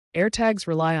AirTags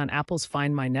rely on Apple's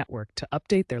Find My network to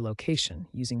update their location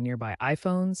using nearby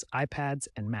iPhones, iPads,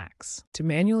 and Macs. To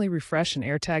manually refresh an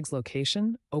AirTag's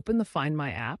location, open the Find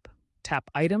My app, tap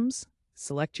Items,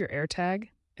 select your AirTag,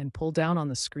 and pull down on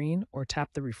the screen or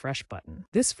tap the refresh button.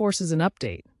 This forces an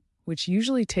update, which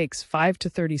usually takes 5 to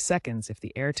 30 seconds if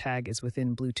the AirTag is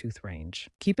within Bluetooth range.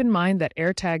 Keep in mind that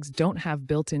AirTags don't have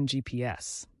built-in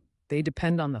GPS. They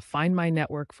depend on the Find My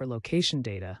network for location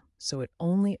data, so it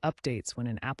only updates when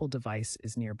an Apple device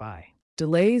is nearby.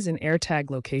 Delays in AirTag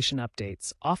location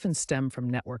updates often stem from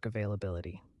network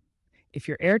availability. If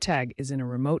your AirTag is in a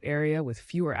remote area with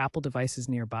fewer Apple devices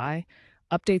nearby,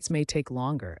 updates may take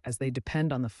longer as they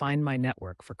depend on the Find My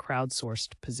network for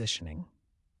crowdsourced positioning.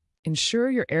 Ensure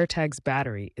your AirTag's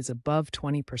battery is above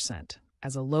 20%,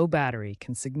 as a low battery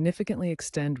can significantly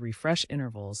extend refresh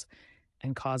intervals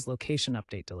and cause location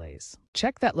update delays.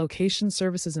 Check that location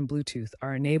services and Bluetooth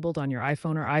are enabled on your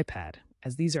iPhone or iPad,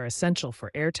 as these are essential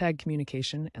for AirTag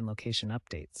communication and location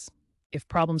updates. If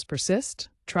problems persist,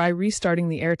 try restarting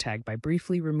the AirTag by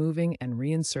briefly removing and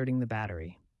reinserting the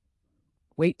battery.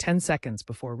 Wait 10 seconds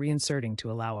before reinserting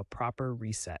to allow a proper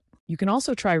reset. You can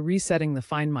also try resetting the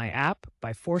Find My app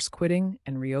by force quitting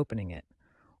and reopening it,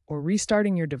 or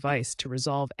restarting your device to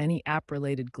resolve any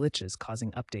app-related glitches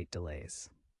causing update delays.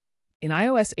 In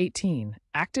iOS 18,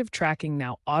 active tracking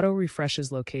now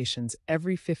auto-refreshes locations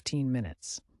every 15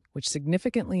 minutes, which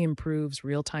significantly improves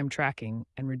real-time tracking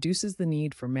and reduces the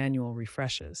need for manual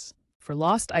refreshes. For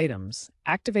lost items,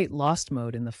 activate Lost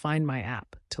Mode in the Find My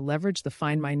app to leverage the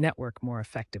Find My network more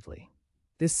effectively.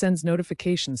 This sends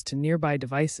notifications to nearby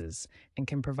devices and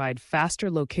can provide faster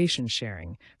location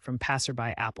sharing from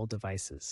passerby Apple devices.